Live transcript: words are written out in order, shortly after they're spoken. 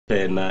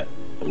na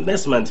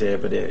next month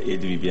but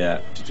it will be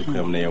to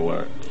come near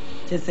work.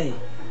 Just say,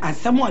 as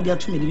someone there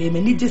to me,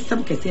 may need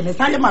some case, and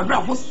I am a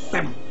bravo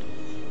Sam.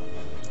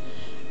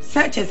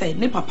 Such as a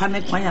nipper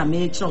panic, my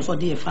made so for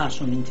dear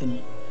fashion into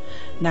me.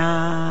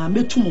 Na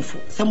me too,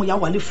 some ya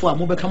wali for a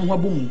mobile come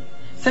boom.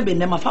 Seven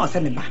never found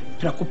Semiba,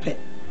 Pracope.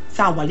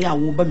 Sa wali a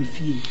woba me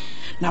fee.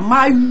 Na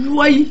my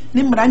way,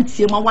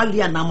 Nimranti, my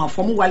wali and nama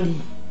from Wali.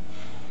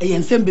 A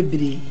yensembe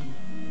bri.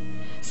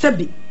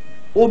 Sebi,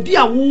 obi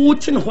a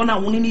wooten hona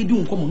woni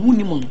do come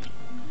on.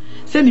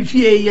 Send if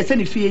ye,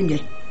 send if ye.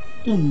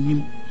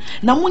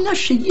 Na monya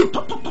hwe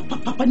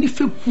papa ni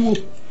fepuo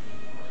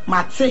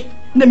mate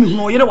na me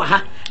hu oyere wa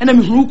ha na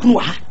me hu kunu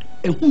wa ha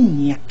ehu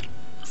nya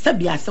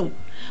sabia sew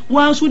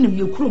wan so nim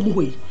ye kuro mu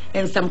hoyi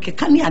ensam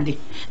keka ne ade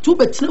tu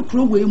betina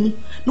kuro we mu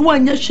na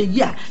wanya hwe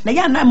yi a na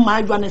ya na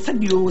ma adwa ne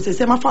sabio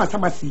se ma fa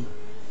asabasi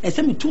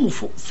ese me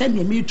tumfo se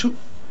ne me tu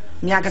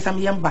nya akasa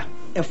me yamba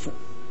efo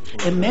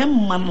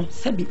ememma no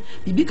sabi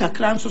bibi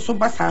kakra nso so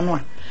basa no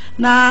a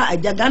na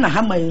ajaga na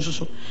hama yin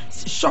so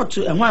short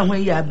ehwan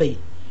yi abai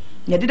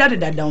ya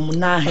dida mu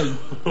na hai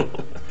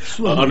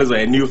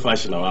honestly a new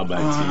fashion our bag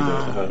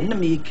na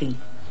me ken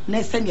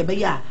na se ne be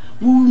ya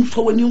wu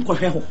fo wani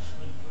nkohwe ho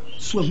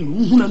so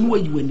hu na no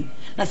wayi wani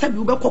na sabi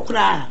wo be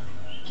kokora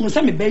hu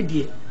se me be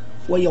die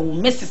wo ye wo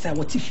mesesa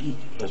wo tifi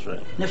that's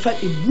right na fa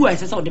ebu a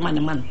sesa wo de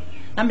man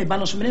na me ba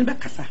no so me ne be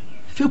kasa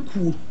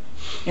fekuo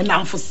e na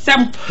mfo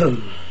sem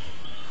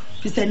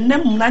Pise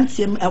nem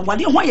nantie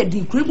wade ho ye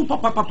din kure mu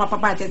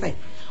papa tese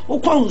wo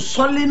kon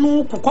sole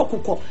no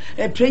kokokoko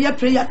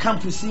prayer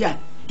campus ya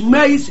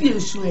mai su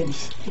yesu eni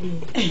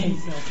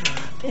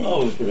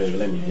oh okay baby,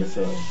 let me just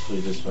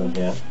put this one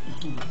here.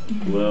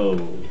 Whoa,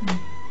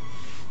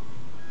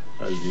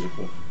 that's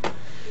beautiful.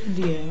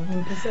 Dear,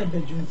 we can say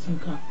bedroom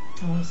thinker.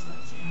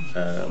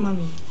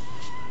 Mommy.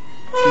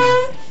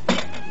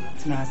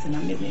 Na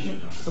me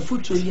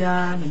futu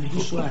ya na me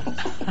huswa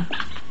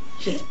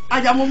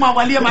aja mama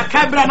wali ma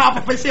kabra na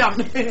papa se am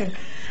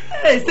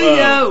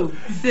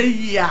say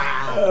ya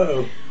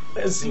Oh,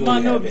 let's see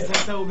what no be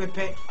say we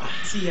pepe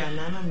tia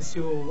na na me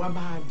say o wa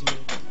ba de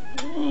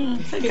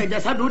say ka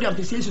just do the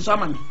appreciation so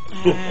am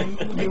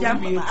aja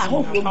I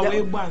hope we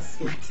gbo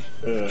ase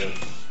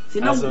say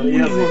na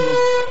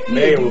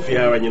me wo fi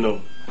ara you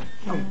know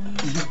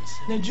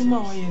na juma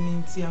o ye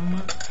ni ti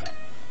ama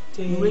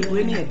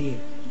we ni ade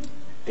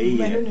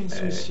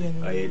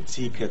a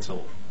tea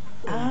kettle.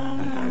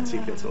 Tea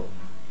kettle.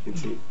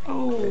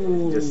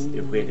 Oh, just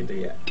a way to do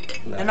it.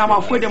 And I'm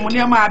afraid the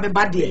money ma be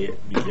bad there.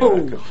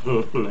 Oh,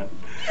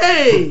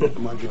 hey,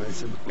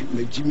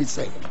 make Jimmy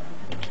say.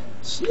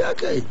 See,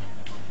 okay.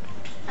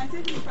 I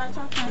think if I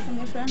talk to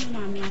my friend,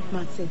 mommy,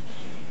 Matty.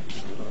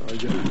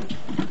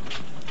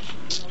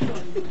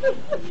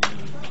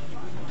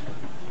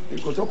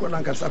 Kotoko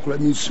na nkasa kula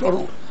ni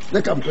soro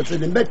na kam kwete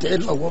ni mbete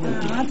na wo mu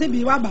ate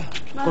bi waba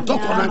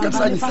kotoko na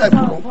nkasa ni sai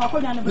ko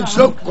ni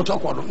soro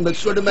kotoko no na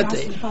soro de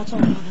mete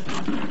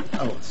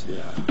awo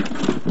sia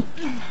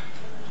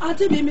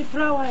ate bi mi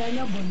frawa ya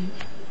nya bonu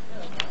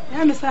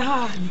ya mi sa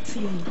ha ni ti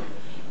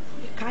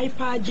kai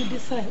pa ji de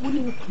sai woni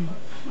wuku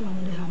na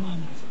wo de ha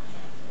mama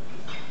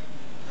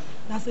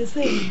na se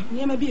sei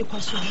ni ma bi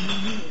ekwaso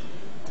ni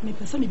me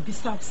pese me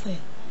bisa sai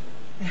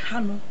e ha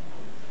no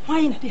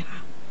why na de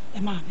ha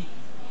e ma be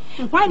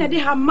why na they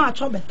have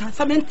match over that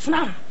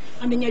samentna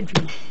amenya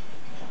dwuma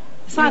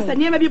sa sa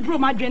niam bi bro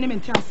ma dwene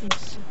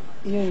mentiase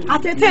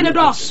atete ne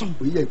do so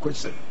we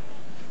question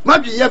ma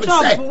dwe ye be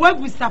say we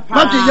gusta pa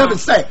ma dwe ye be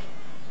say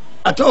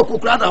atoko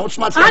kura na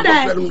hosma say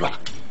ko no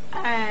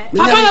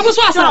papa ya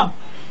buso asam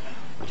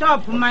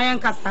chop mayen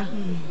kasa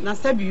na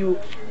sabio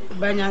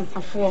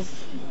banyansafo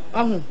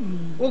ohu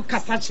o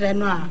kasa kire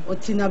no a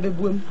otina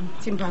bebuam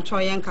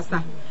timpacho yen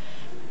kasa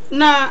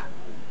na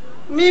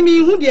Mimi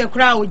hu de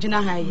kra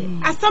ogina haye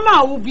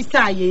asama wo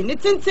bisa ye ne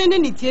tenten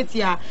ne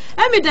tietia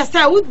emi da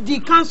say wo di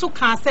kanso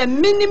kan say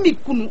mini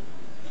mikunu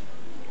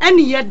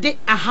eni ye de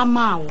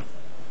ahama wo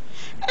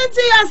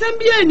enti asem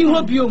bia eni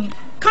ho biom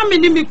ka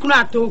mini mikunu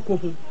atoko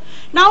hu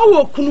na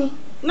wo kunu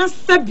na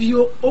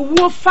sabio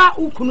owo fa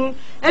ukunu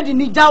e di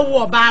ni da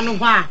wo ba no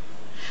ho a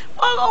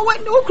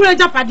wo kura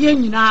japade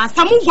anyina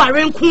samu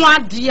gware nko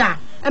ade a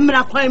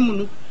emra kwan mu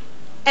no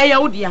eya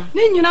wo dia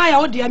ne nyina ya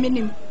wo dia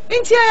menim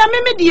Inti ya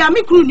media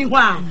mikru ni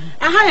hwa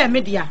aha ya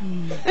media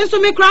enso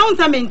me crown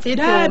comment to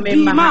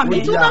member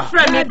me to na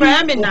friend me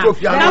bra me na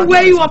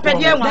we wo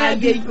pede wa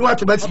ye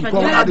what about you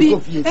come at the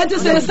coffee e to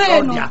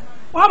say no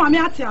wa ma me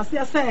ate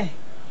ase say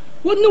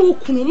wo ni wo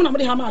kunu mu na me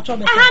de ha ma acho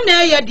be aha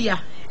na ye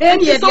dia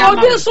eni ye dia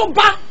ma so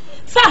ba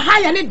sa ha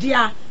ya ne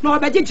dia na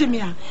obegege me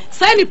a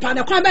say ni pa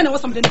na kwan be na wo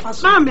some de fa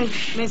so ma me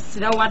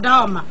sira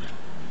wada o ma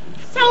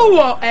sa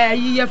wo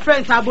ye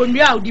friends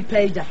abonua odi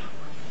page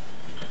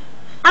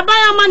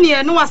abaya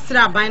mane no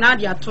wasra aban na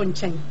ade ato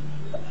nchen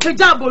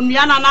peja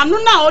bonua na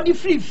nanu na odi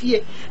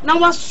frifie na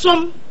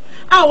wasom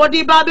a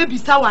wodi ba be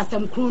bisa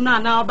wasem kru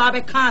na ba be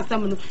kan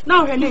asem no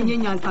na ohwe na enye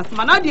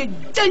nyansasema na ade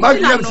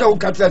jenji na no ma se o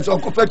katra se o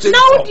kopete na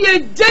odi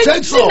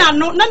jenji na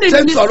no na ne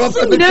ni so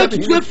na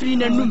tutu afiri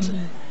na num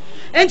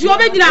enti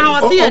obegyina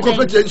ha ɔse yɛ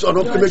competition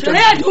of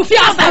emecha do fi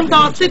asa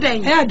ɔse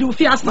den do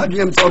fi asa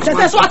madiem so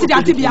so ate di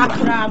ate bia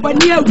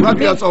bani ewu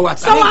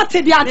so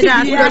ate di ate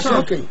bia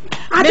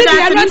ate di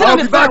anu so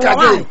me fa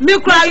me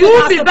kura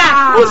you be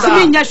back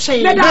usimi nya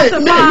hwe me da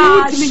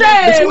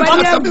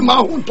se me ma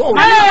ho to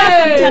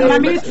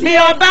me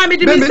oba me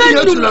di me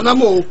sendu na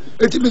mo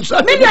eti me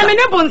sa me dia me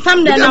ne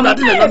bonsam na na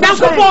da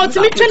ko po ti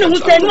me twe ne ho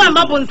se nu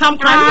ama bonsam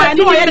kra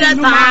ni o yere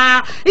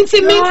sa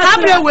nti me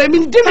sabre we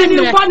me di me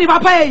ne ni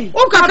papa yi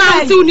o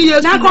kaka nti uni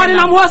yesu na ko ni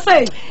na mo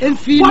se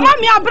emfi wala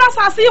me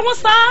abrasa se ho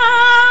sa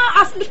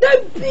asde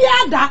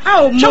biada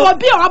che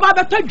obi o ba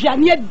beto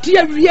duane adi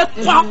awie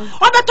kwa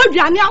o beto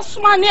duane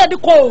asoma na e de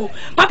ko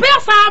papa ya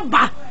sa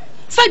ba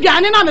se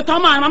duane na me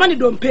toma mama ni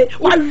dompe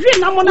wa wi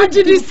na mo na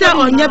gidi se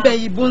onye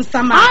bayi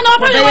bonsam na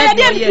oba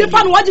ye de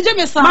pa no wagije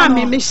me sa ma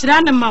me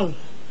hira ne ma wo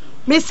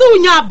me se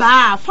unya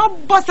ba fa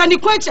bosa ni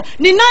kwache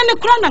ni nan ne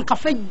kura na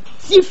nkafa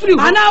sifiri ho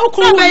ana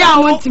ukuru be ya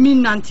wontimi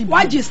nanti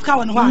waji ska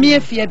won ho me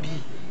afia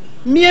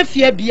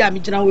bi a me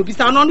gina wo bi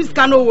sa no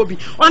ska no wo bi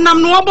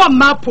onam no obo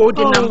mapo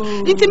de nam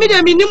nti me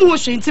de me nim ho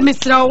hwe nti me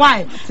sira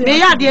why me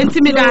ya de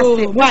nti me da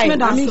se why me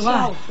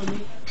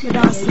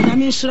da se na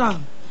me shira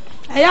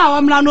eya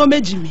o mra no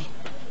mejimi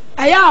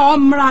eya o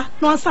mra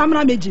no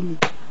samra mejimi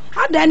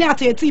ada ni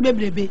ateti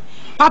bebrebe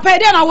papa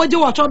ide na woje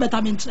wo cho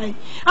beta me nkyerɛ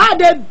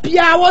ada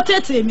bia wo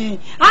tete me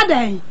ada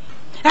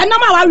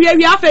enam a wa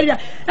wi aferi e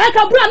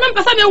ka bura na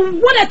mpesa me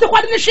wo na te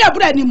kwade ne hwe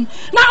bura nim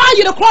na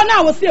ayire kro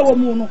na wo se wo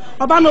mu no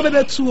baba no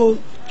bebetu o.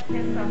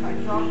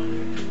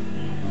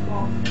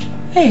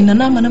 Hey,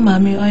 Nana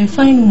Mami, I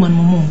find woman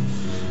Momo.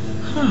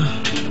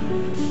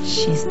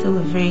 She's still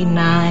a very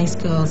nice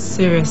girl,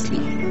 seriously.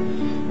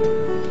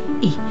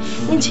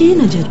 When she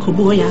in a jet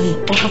kobo ya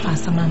or papa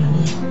samana.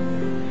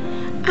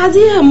 As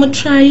you am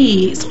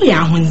try so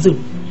ya hunzo.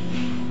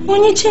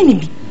 When you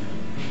cheni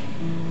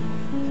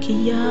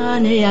Kia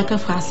ne yaka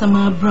fa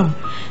sama bram.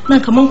 Na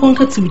kamon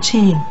konka to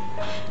chain.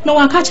 No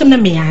wa catch him na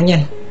me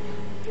anyen.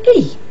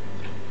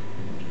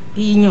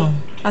 Binyo,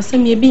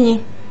 asem ye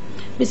binyi.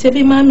 We say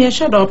be mommy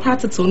shut up part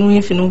to no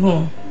if you know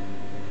home.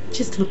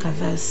 Just look at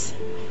this.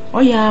 Oh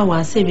yeah,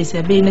 was say we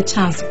say be in a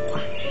chance.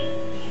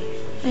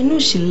 I know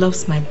she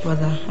loves my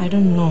brother. I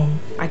don't know.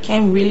 I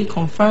can't really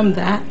confirm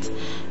that,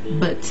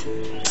 but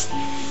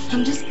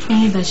I'm just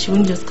praying that she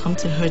won't just come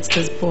to hurt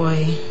this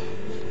boy.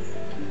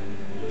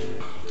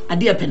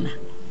 Adia pena.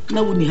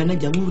 Na woni hana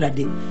jamura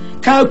de.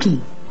 Ka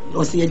ku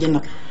o se ye na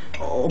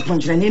o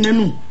ponjrane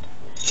nanu.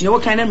 Ye wo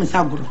kan na me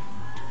sagoro.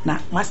 Na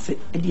mase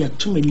adia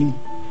tumanim.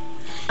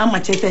 Ama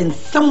chese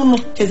nsam no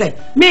chese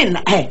me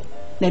na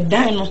na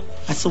dan no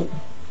aso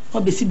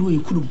obesi bi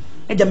ekuru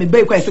eja me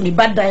bai kwa ese me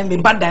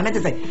badan na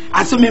chese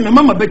aso me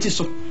mama beti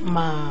so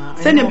ma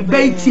se ne me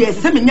bai tie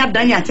se me nya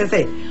dan ya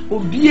chese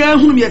obi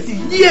ahunu me ase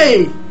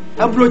ye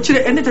abro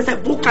chire ene chese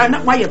wo kan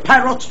na wa ye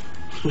pirate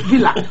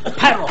villa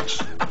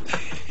pirate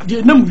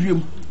de na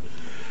mwiem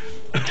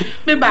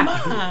me ba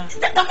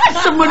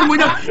se mo ni mo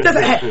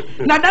chese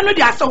na dan no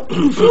di aso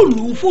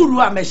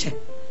fulu a meche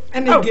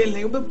and again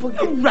like be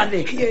poke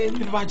rade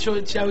me ba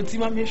church ya uti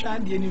ma me hwa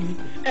ade ni mi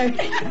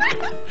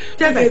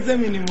tese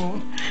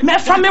minimum me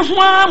fa me ho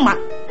ama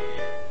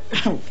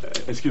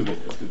excuse me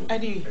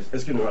Adi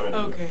excuse me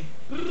okay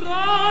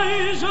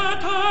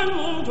reiseten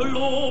und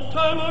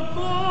lobten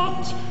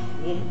Gott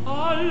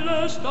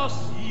alles das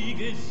sie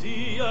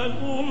gesehen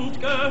und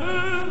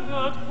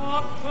gehört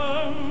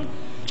hatten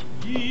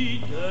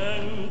die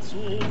denn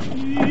zu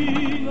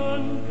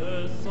ihnen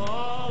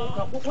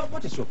gesagt.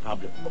 What is your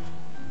problem?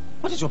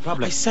 What is your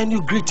problem? I send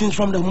you greetings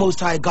from the Most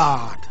High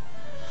God.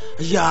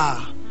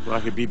 Yeah.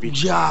 Like a baby.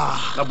 Yeah.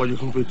 How about you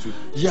compare to?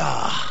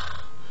 Yeah.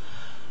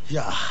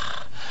 Yeah.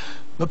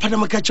 Me pana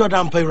me catch your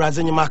dampa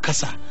razin you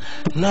makasa.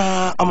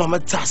 Na ama me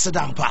tase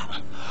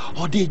dampa.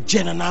 Or they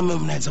jena na me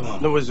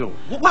mnezama. No, so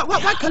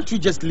why can't you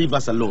just leave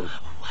us alone?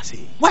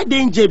 Why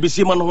didn't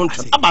JBC man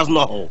hunt? Abas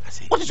no ho.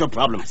 What is your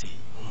problem?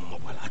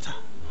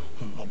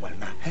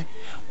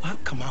 Why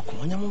come out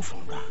when you're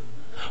from that?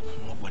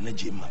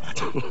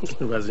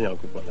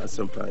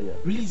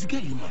 Release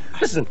girl,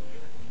 listen,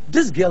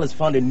 this girl has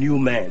found a new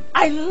man.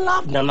 I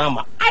love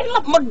Nanama. I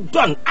love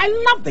Madon. I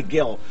love the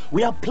girl.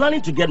 We are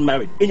planning to get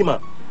married. Inima,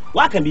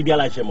 why can be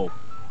like Shemo?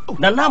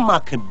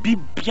 Nanama can be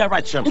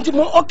right Shemo.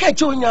 Intimo, okay,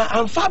 Chonya,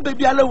 and far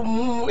baby, I love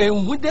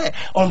with the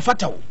on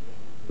fatal.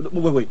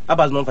 Wait,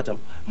 Abbas non fatal.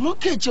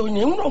 Okay,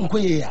 Chonya,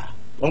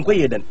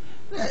 Unquay then.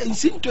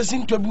 Seem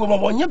to be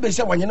one your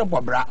best when you're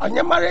not bra, and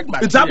you're married.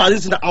 It's about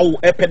this in our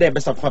epidemic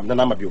best of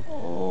Nanama.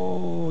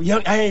 Oh,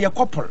 I am your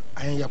copper.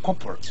 I am your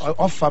copper. I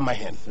offer my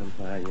hand.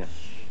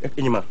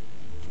 Inima,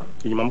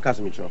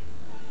 Casimicho.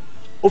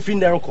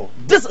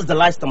 This is the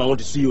last time I want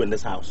to see you in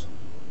this house.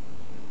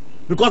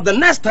 Because the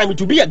next time it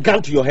will be a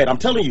gun to your head, I'm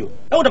telling you.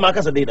 Oh, the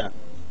Marcus are there.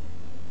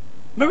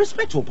 Me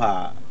respect you,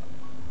 pa.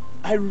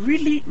 I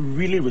really,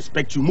 really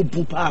respect you,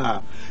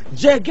 Mupupa.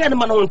 Jagain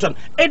Manonton.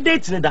 A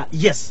date in that,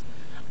 yes.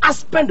 I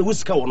spend the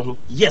whisker on her,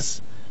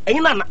 yes. And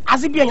you know,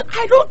 as it being,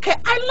 I don't care.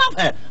 I love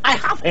her. I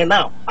have her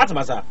now.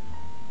 Atamasa.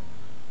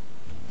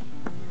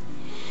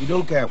 You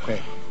don't care,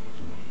 okay?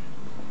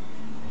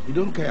 You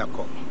don't care,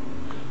 call.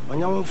 When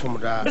you from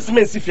that. This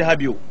means if you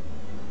have you.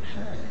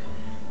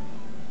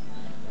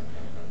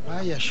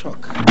 Why a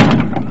shock?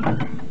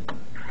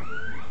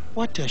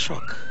 What a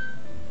shock.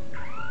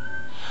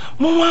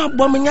 Mama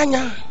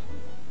Bomanyanya.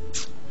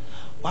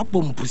 What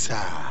bompusa?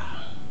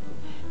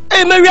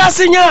 Hey, Maria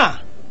Sinya.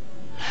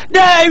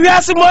 There, we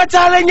are some more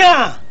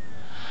talenya.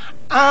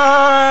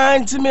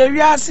 Aunt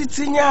Maria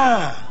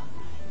Sitinya.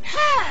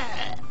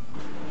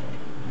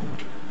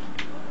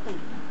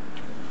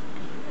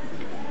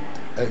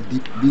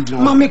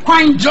 Mommy,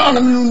 quite John,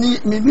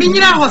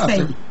 Minina was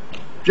saying.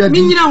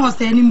 Minina was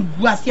saying,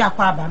 Guasia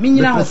Quaba,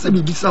 Minina was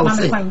saying,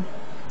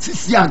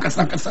 Sisia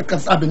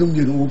Casacasa, Benum,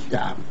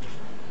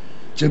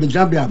 Jimmy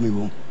Jambia,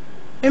 me.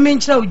 I mean,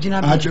 show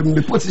Jinabi,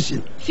 the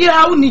position. Fear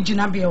I will need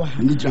Jinabia.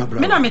 Need Jabra.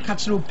 Men I make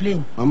catch no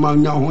plane. Mamma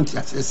now wants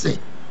to say.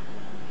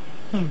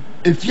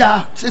 If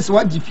ya says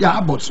what if ya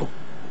about so.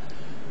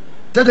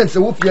 Tell them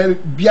so if you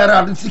be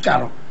around the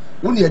Sicaro.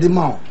 Only at the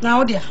mouth.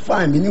 Now, dear,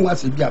 fine, meaning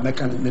what's a beer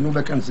mechanic,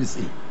 Menuva can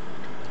say.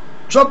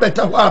 Chop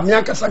better,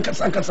 Mianca Sanka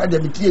Sada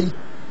Mitier.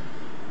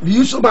 We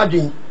use so much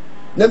in.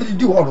 Never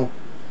did you all.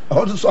 I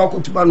also saw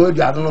to Mano, I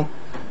don't know.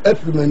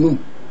 Every menu.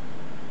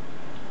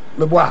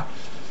 Le bois.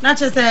 Not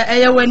just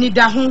a when you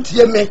down.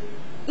 Dear me.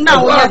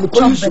 Now, I'm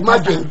going to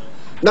imagine.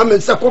 Now,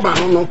 Mr.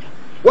 Comano.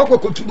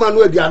 What could to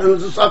Mano, I don't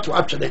know, to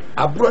actually.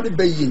 I brought it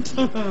by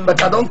but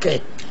I don't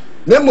care.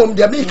 Nemom,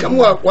 the American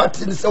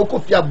what in the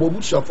Sokofia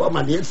Bobucha for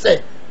money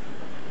say.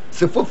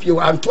 Se fofie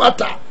wa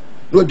antoata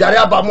no dare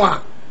aba mo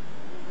a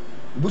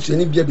busu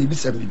ni bia bebi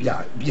sem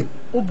bia bia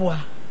oboa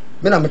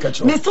me na meka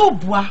cho me so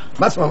oboa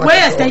masama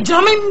where say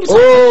jamin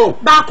oh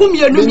ba ku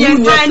mienu mi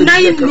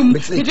nine num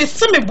it is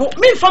semebo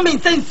me for me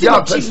sense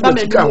ba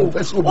me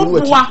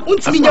oboa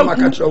untimi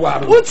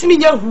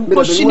nya hu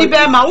ko shini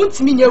be ma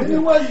untimi nya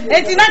hu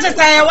enti na just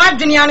say wa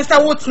dwene an say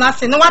wo tena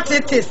se na wa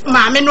tete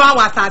ma me no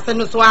awasase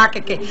no so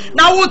akeke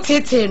na wo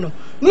tete no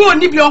no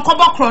oni bi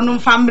onkobo kro no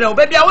mfa mre o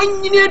ba bia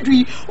wonyini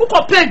adui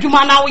ukopa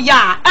adwuma na wo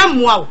ya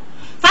emwa wo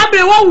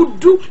sabre wa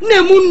wudu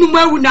na mu num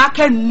awu na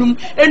aka num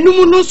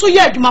enum no so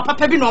ya adwuma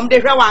papa bi na om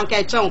de hwe wa nka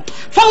eche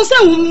fa wo se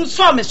wum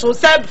so me so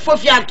se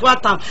fofi ato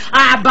atam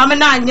aba me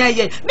na anya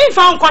ye mi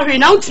fa nkwa hwe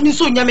na utimi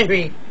so nya me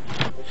hwe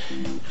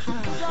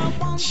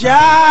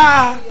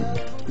Ja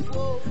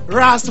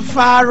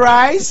Rastafari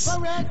rice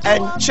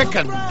and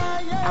chicken.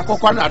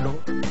 Akokwanado.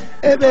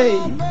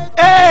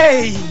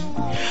 Hey,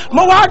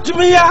 mo want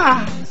me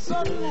ya.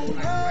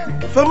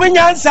 For me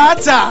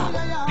sata.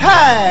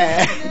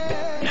 Hey,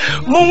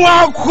 mo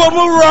want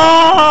come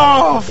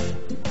rough.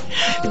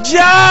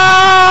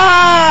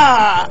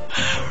 Ja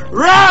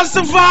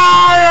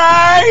Rastafari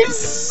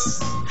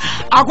rice,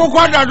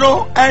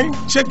 akokwanado and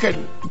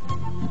chicken.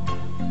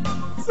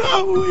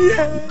 So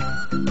yeah.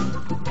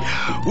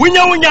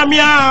 Winya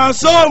mia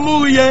so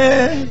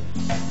muye.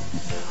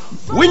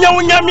 Winya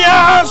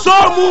mia so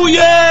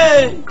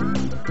muye.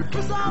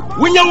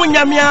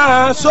 Winya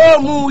mia so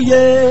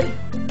muye.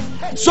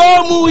 So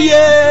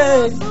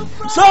muye.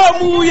 So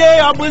muye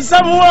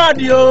abusamu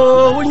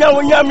adio.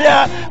 Winya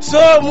mia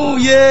so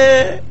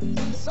muye.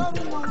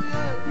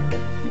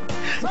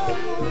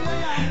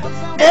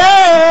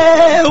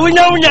 Eh,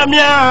 winya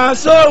mia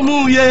so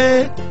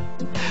muye.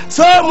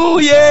 So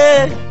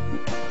muye.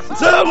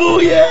 So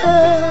muye.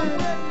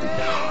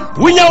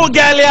 Winya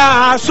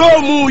ugalia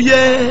so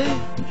muye.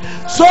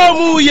 So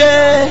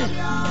muye.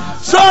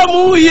 So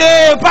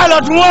muye.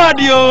 Pilot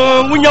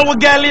wadio. Winya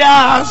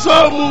ugalia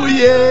so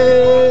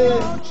muye.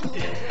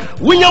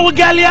 Winya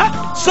ugalia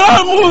so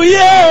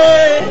muye.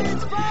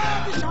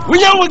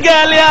 Winya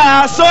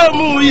ugalia so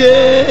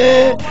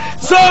muye.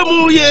 So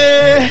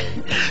muye.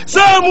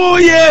 So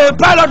muye.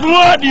 Pilot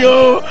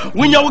wadio.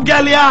 Winya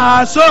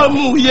ugalia so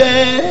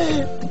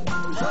muye.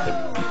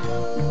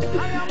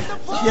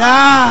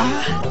 Yeah.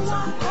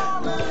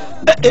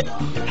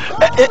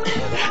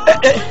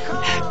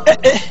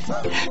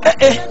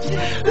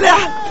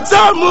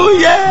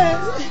 Somuye.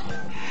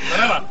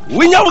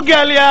 Winya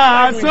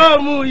ugalia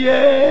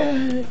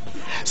somuye.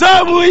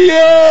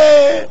 Somuye.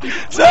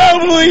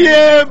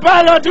 Somuye.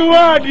 Pilot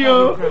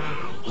wadio.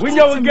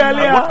 Winya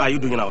ugalia. What are you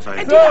doing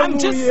outside?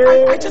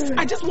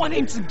 I just want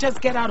him to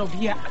just get out of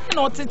here. I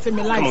cannot sit in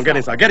my life. Come on, get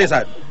inside. Get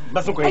inside.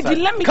 Inside.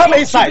 Let me come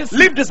inside.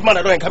 Leave this man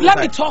alone and come inside.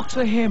 Let me talk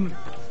to him.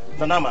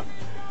 Nanama.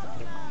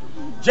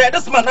 Jay,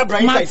 this man not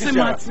bring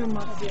inside.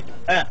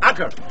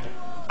 Anchor.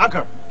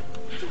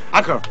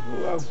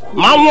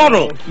 Man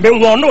wano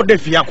de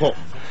fiako.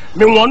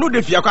 Me wano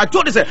de fiako. I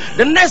told you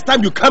the next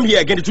time you come here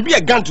again, it will be a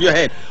gun to your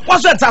head.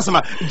 What's that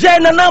tasama? Jay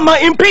Nanama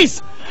in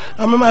peace.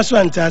 I'm a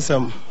maswan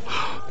tasam.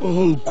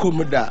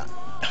 Komoda.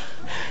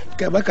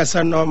 Kabaka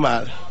sa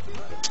normal.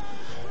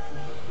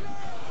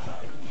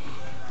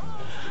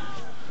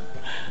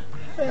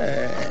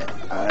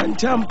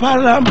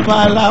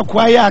 Antampala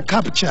kwaya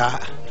capture.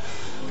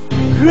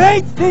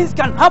 Great things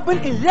can happen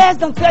in less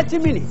than 30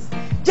 minutes.